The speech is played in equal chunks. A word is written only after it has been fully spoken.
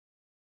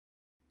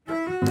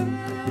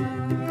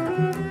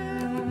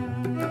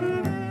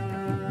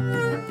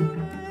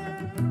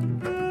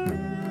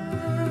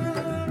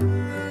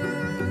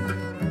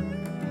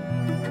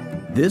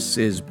This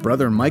is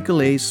Brother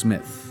Michael A.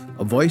 Smith,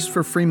 a voice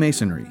for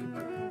Freemasonry,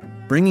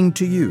 bringing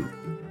to you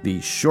the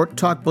Short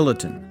Talk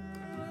Bulletin,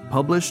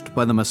 published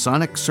by the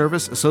Masonic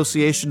Service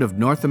Association of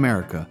North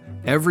America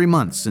every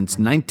month since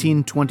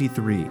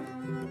 1923.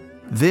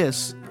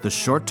 This, the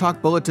Short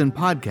Talk Bulletin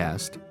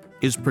podcast,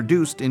 is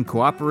produced in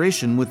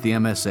cooperation with the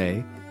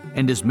MSA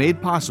and is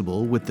made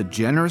possible with the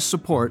generous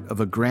support of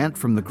a grant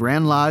from the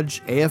Grand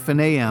Lodge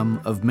AF&AM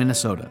of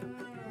Minnesota.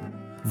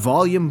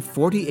 Volume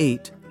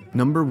 48,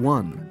 Number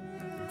 1,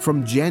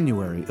 from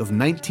January of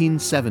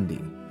 1970.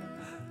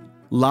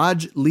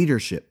 Lodge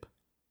Leadership.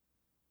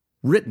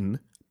 Written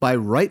by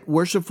Right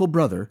Worshipful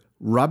Brother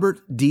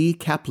Robert D.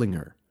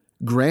 Kaplinger,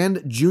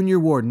 Grand Junior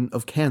Warden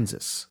of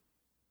Kansas.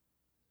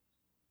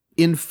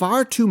 In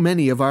far too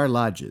many of our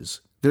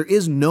lodges, there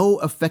is no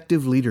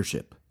effective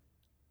leadership.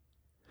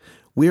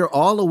 We are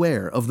all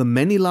aware of the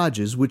many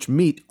lodges which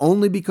meet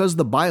only because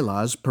the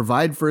bylaws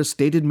provide for a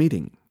stated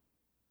meeting.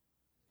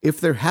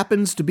 If there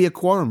happens to be a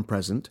quorum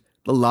present,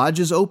 the lodge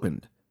is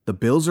opened, the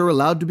bills are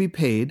allowed to be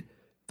paid,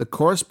 the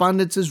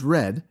correspondence is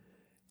read,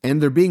 and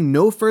there being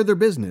no further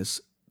business,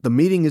 the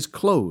meeting is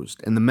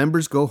closed and the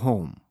members go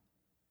home.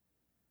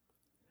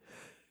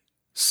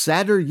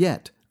 Sadder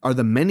yet are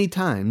the many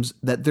times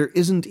that there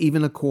isn't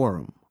even a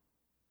quorum.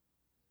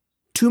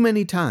 Too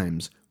many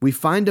times we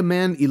find a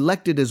man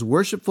elected as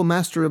worshipful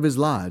master of his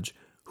lodge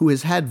who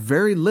has had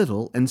very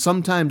little and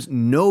sometimes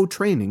no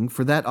training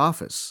for that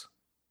office.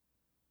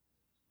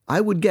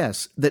 I would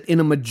guess that in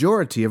a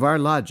majority of our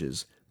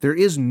lodges, there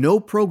is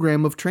no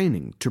program of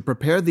training to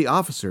prepare the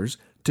officers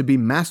to be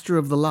master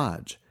of the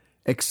lodge,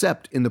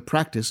 except in the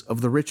practice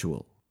of the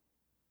ritual.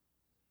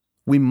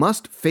 We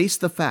must face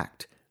the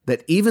fact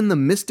that even the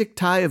mystic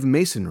tie of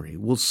Masonry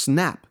will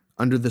snap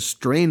under the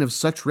strain of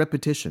such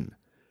repetition,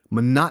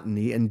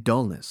 monotony, and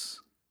dullness.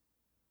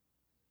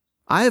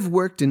 I have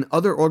worked in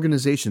other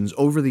organizations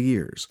over the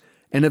years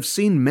and have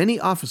seen many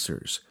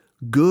officers,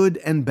 good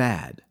and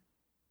bad.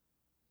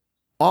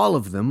 All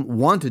of them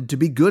wanted to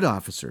be good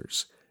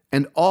officers,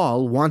 and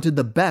all wanted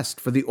the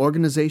best for the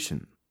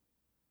organization.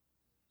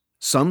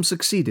 Some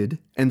succeeded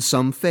and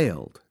some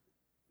failed.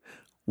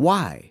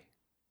 Why?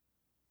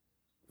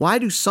 Why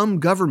do some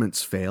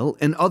governments fail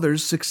and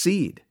others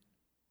succeed?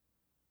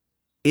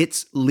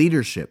 It's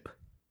leadership.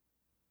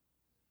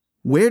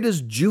 Where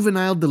does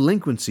juvenile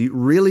delinquency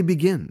really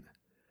begin?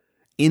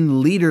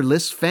 In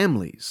leaderless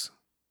families.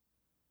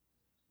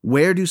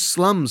 Where do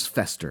slums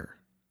fester?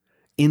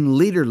 In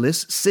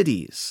leaderless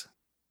cities.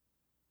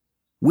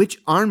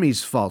 Which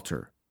armies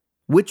falter?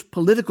 Which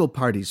political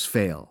parties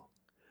fail?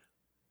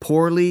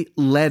 Poorly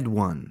led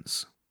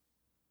ones.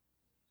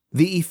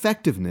 The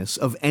effectiveness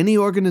of any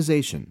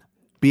organization,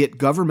 be it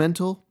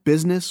governmental,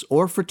 business,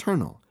 or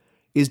fraternal,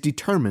 is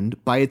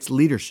determined by its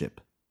leadership.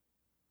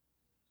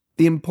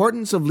 The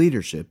importance of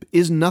leadership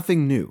is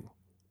nothing new.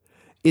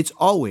 It's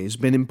always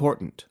been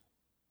important.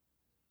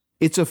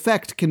 Its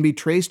effect can be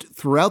traced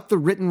throughout the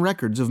written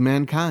records of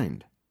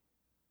mankind.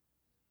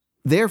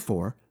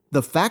 Therefore,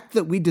 the fact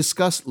that we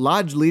discuss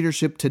lodge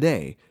leadership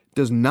today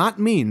does not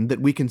mean that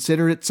we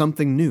consider it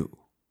something new.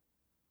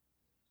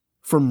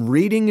 From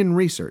reading and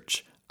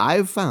research, I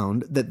have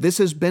found that this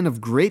has been of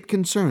great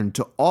concern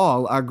to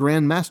all our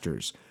Grand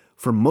Masters,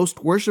 from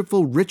Most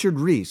Worshipful Richard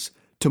Reese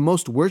to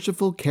Most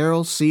Worshipful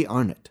Carroll C.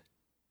 Arnott.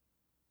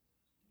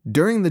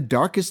 During the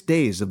darkest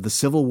days of the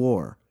Civil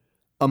War,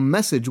 a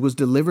message was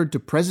delivered to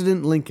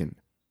President Lincoln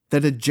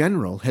that a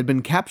general had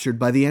been captured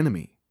by the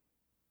enemy.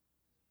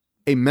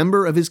 A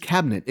member of his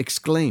cabinet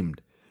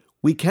exclaimed,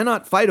 "We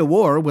cannot fight a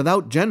war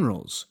without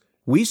generals.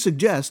 We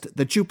suggest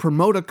that you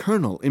promote a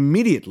colonel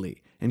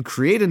immediately and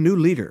create a new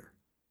leader."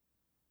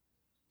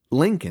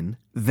 Lincoln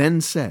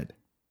then said,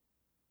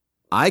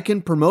 "I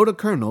can promote a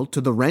colonel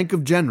to the rank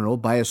of general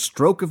by a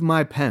stroke of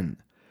my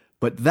pen,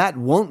 but that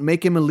won't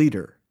make him a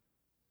leader.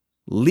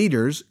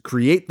 Leaders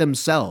create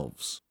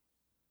themselves."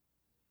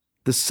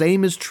 The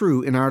same is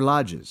true in our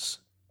lodges.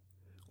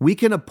 We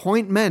can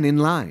appoint men in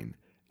line,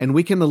 and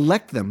we can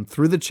elect them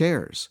through the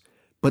chairs,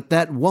 but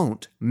that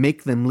won't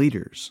make them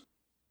leaders.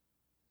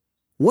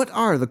 What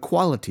are the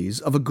qualities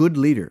of a good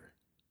leader?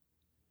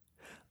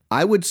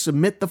 I would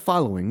submit the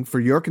following for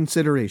your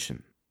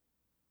consideration.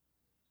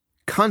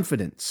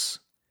 Confidence.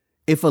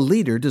 If a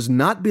leader does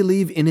not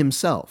believe in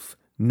himself,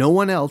 no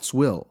one else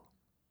will.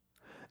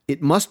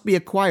 It must be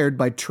acquired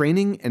by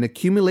training and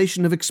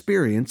accumulation of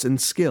experience and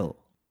skill.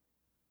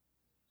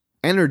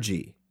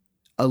 Energy.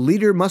 A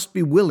leader must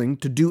be willing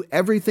to do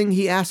everything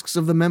he asks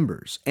of the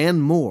members,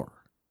 and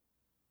more.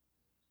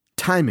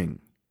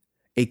 Timing.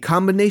 A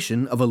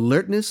combination of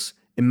alertness,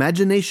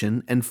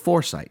 imagination, and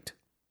foresight.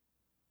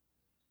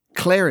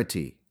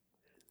 Clarity.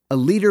 A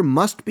leader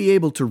must be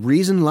able to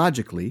reason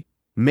logically,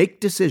 make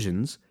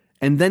decisions,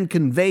 and then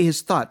convey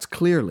his thoughts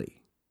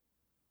clearly.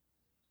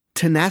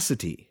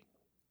 Tenacity.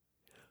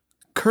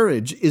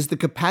 Courage is the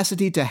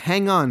capacity to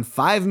hang on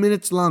 5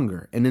 minutes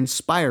longer and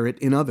inspire it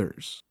in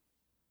others.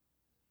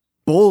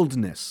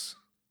 Boldness.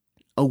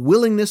 A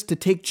willingness to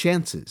take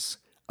chances,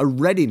 a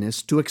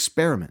readiness to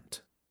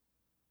experiment.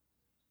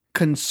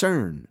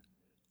 Concern.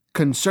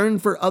 Concern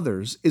for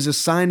others is a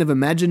sign of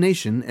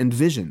imagination and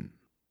vision.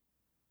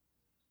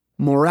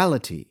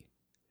 Morality,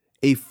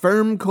 a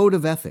firm code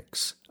of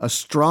ethics, a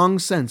strong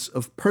sense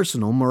of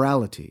personal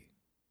morality.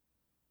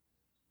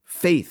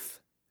 Faith,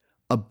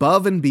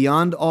 above and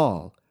beyond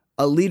all,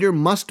 a leader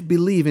must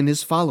believe in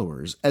his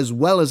followers as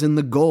well as in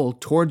the goal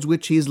towards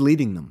which he is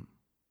leading them.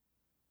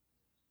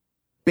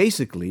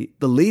 Basically,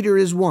 the leader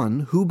is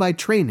one who, by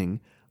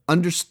training,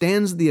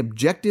 understands the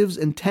objectives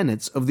and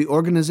tenets of the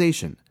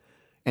organization,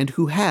 and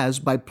who has,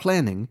 by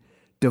planning,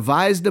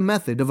 devised a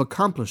method of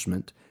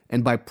accomplishment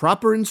and by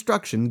proper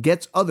instruction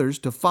gets others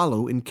to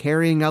follow in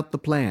carrying out the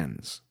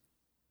plans.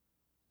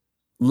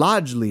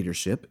 Lodge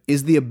leadership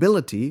is the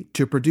ability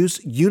to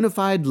produce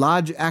unified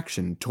lodge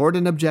action toward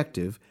an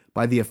objective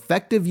by the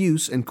effective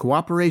use and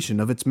cooperation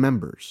of its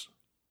members.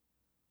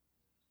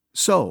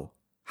 So,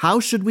 how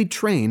should we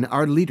train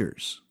our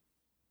leaders?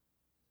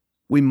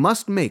 We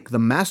must make the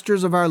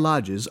masters of our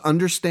lodges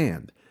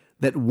understand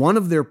that one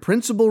of their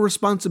principal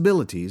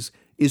responsibilities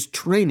is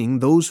training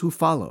those who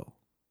follow.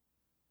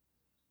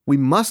 We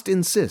must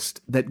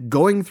insist that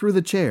going through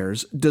the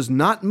chairs does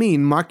not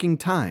mean marking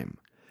time,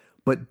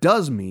 but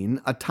does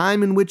mean a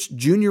time in which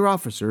junior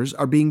officers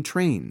are being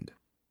trained.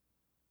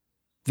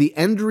 The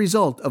end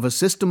result of a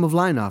system of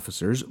line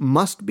officers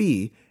must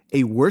be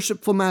a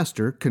worshipful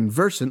master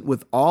conversant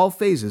with all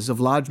phases of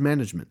lodge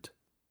management.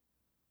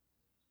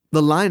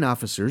 The line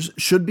officers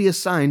should be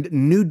assigned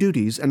new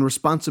duties and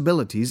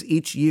responsibilities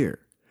each year,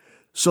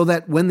 so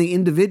that when the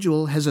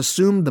individual has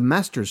assumed the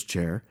master's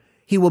chair,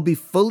 he will be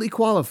fully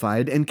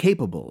qualified and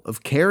capable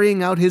of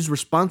carrying out his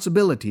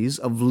responsibilities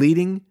of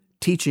leading,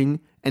 teaching,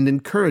 and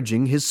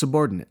encouraging his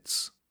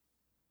subordinates.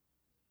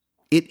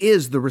 It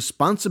is the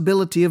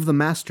responsibility of the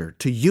master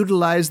to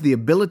utilize the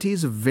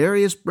abilities of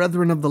various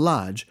brethren of the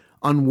lodge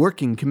on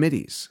working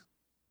committees.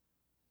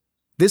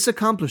 This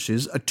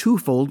accomplishes a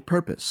twofold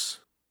purpose.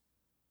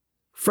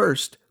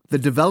 First, the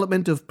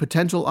development of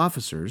potential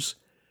officers,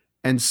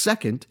 and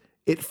second,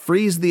 it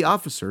frees the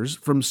officers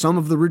from some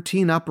of the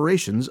routine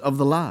operations of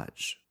the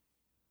lodge.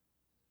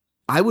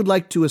 I would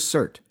like to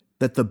assert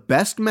that the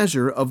best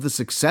measure of the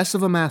success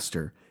of a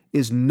master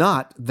is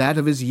not that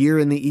of his year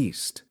in the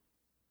East.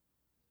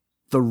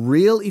 The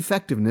real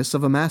effectiveness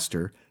of a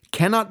master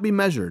cannot be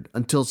measured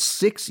until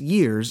 6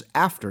 years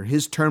after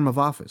his term of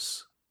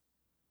office.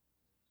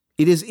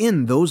 It is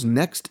in those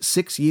next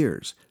 6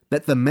 years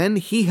that the men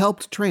he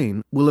helped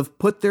train will have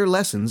put their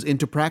lessons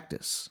into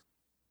practice.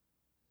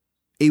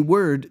 A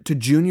word to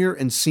junior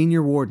and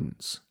senior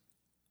wardens.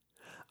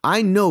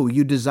 I know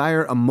you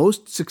desire a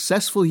most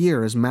successful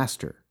year as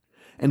master,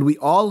 and we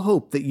all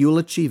hope that you'll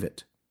achieve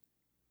it.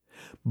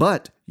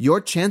 But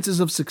your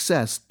chances of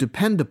success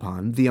depend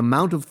upon the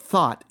amount of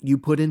thought you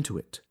put into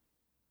it.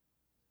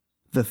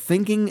 The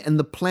thinking and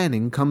the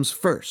planning comes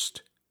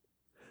first.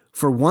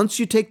 For once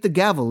you take the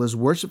gavel as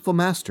worshipful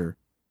master,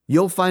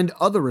 you'll find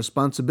other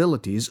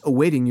responsibilities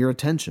awaiting your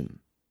attention.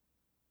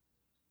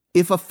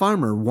 If a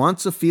farmer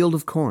wants a field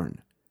of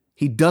corn,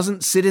 he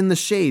doesn't sit in the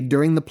shade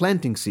during the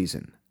planting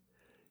season.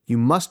 You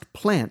must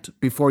plant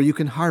before you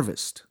can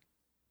harvest.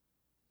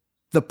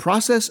 The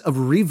process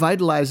of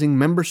revitalizing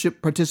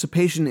membership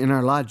participation in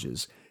our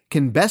lodges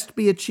can best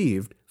be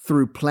achieved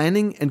through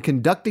planning and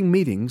conducting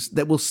meetings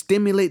that will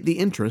stimulate the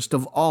interest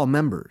of all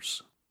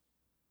members.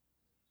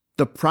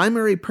 The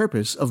primary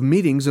purpose of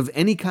meetings of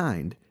any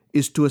kind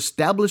is to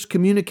establish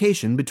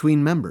communication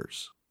between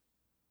members.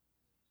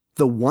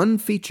 The one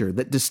feature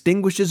that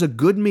distinguishes a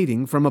good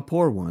meeting from a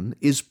poor one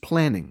is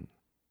planning.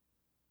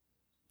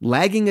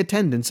 Lagging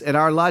attendance at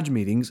our lodge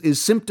meetings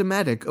is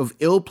symptomatic of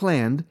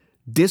ill-planned,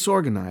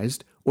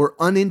 disorganized, or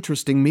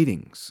uninteresting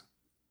meetings.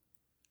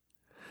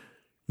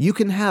 You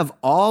can have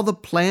all the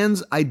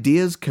plans,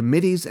 ideas,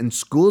 committees, and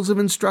schools of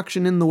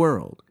instruction in the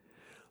world,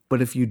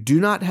 but if you do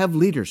not have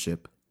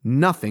leadership,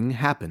 nothing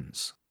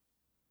happens.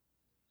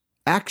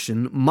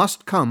 Action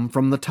must come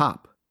from the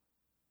top.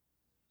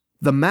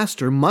 The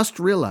master must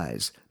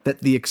realize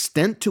that the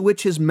extent to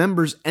which his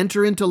members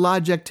enter into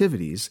lodge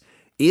activities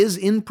is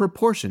in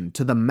proportion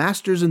to the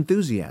master's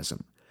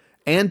enthusiasm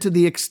and to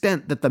the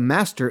extent that the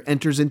master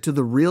enters into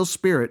the real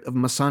spirit of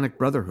Masonic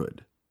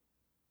brotherhood.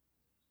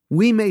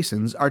 We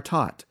Masons are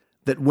taught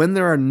that when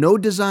there are no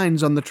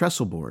designs on the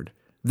trestle board,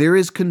 there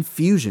is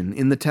confusion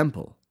in the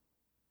temple.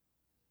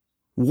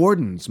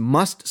 Wardens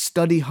must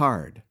study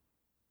hard.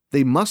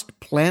 They must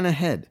plan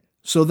ahead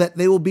so that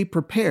they will be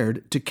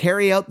prepared to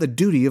carry out the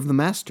duty of the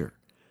master,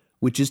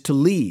 which is to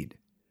lead,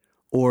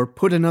 or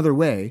put another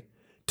way,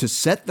 to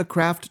set the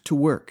craft to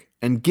work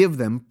and give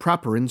them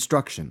proper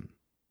instruction.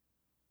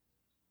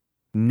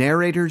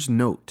 Narrator's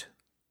note.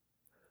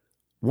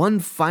 One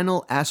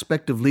final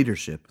aspect of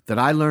leadership that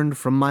I learned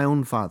from my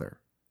own father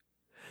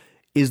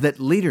is that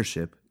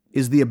leadership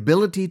is the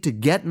ability to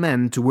get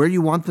men to where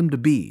you want them to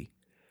be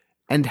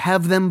and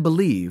have them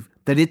believe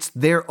that it's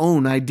their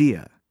own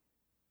idea.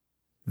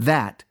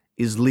 That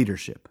is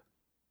leadership.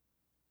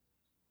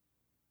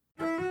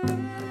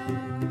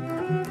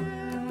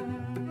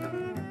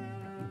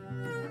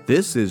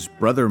 This is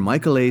Brother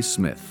Michael A.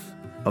 Smith,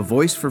 a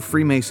voice for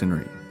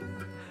Freemasonry.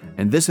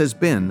 and this has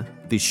been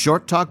the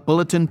Short Talk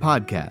Bulletin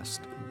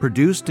Podcast,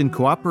 produced in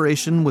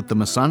cooperation with the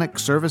Masonic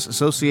Service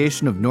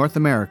Association of North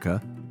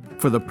America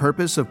for the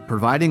purpose of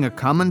providing a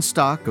common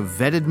stock of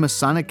vetted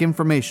Masonic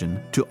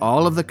information to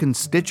all of the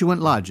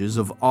constituent lodges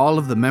of all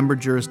of the member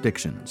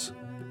jurisdictions,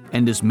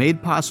 and is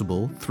made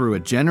possible through a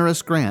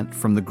generous grant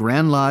from the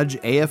Grand Lodge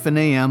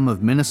AF&AM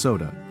of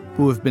Minnesota,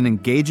 who have been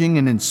engaging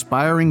and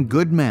inspiring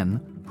good men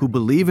who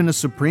believe in a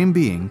supreme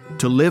being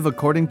to live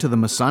according to the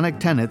Masonic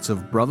tenets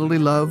of brotherly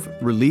love,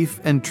 relief,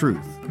 and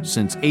truth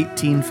since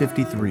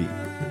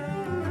 1853.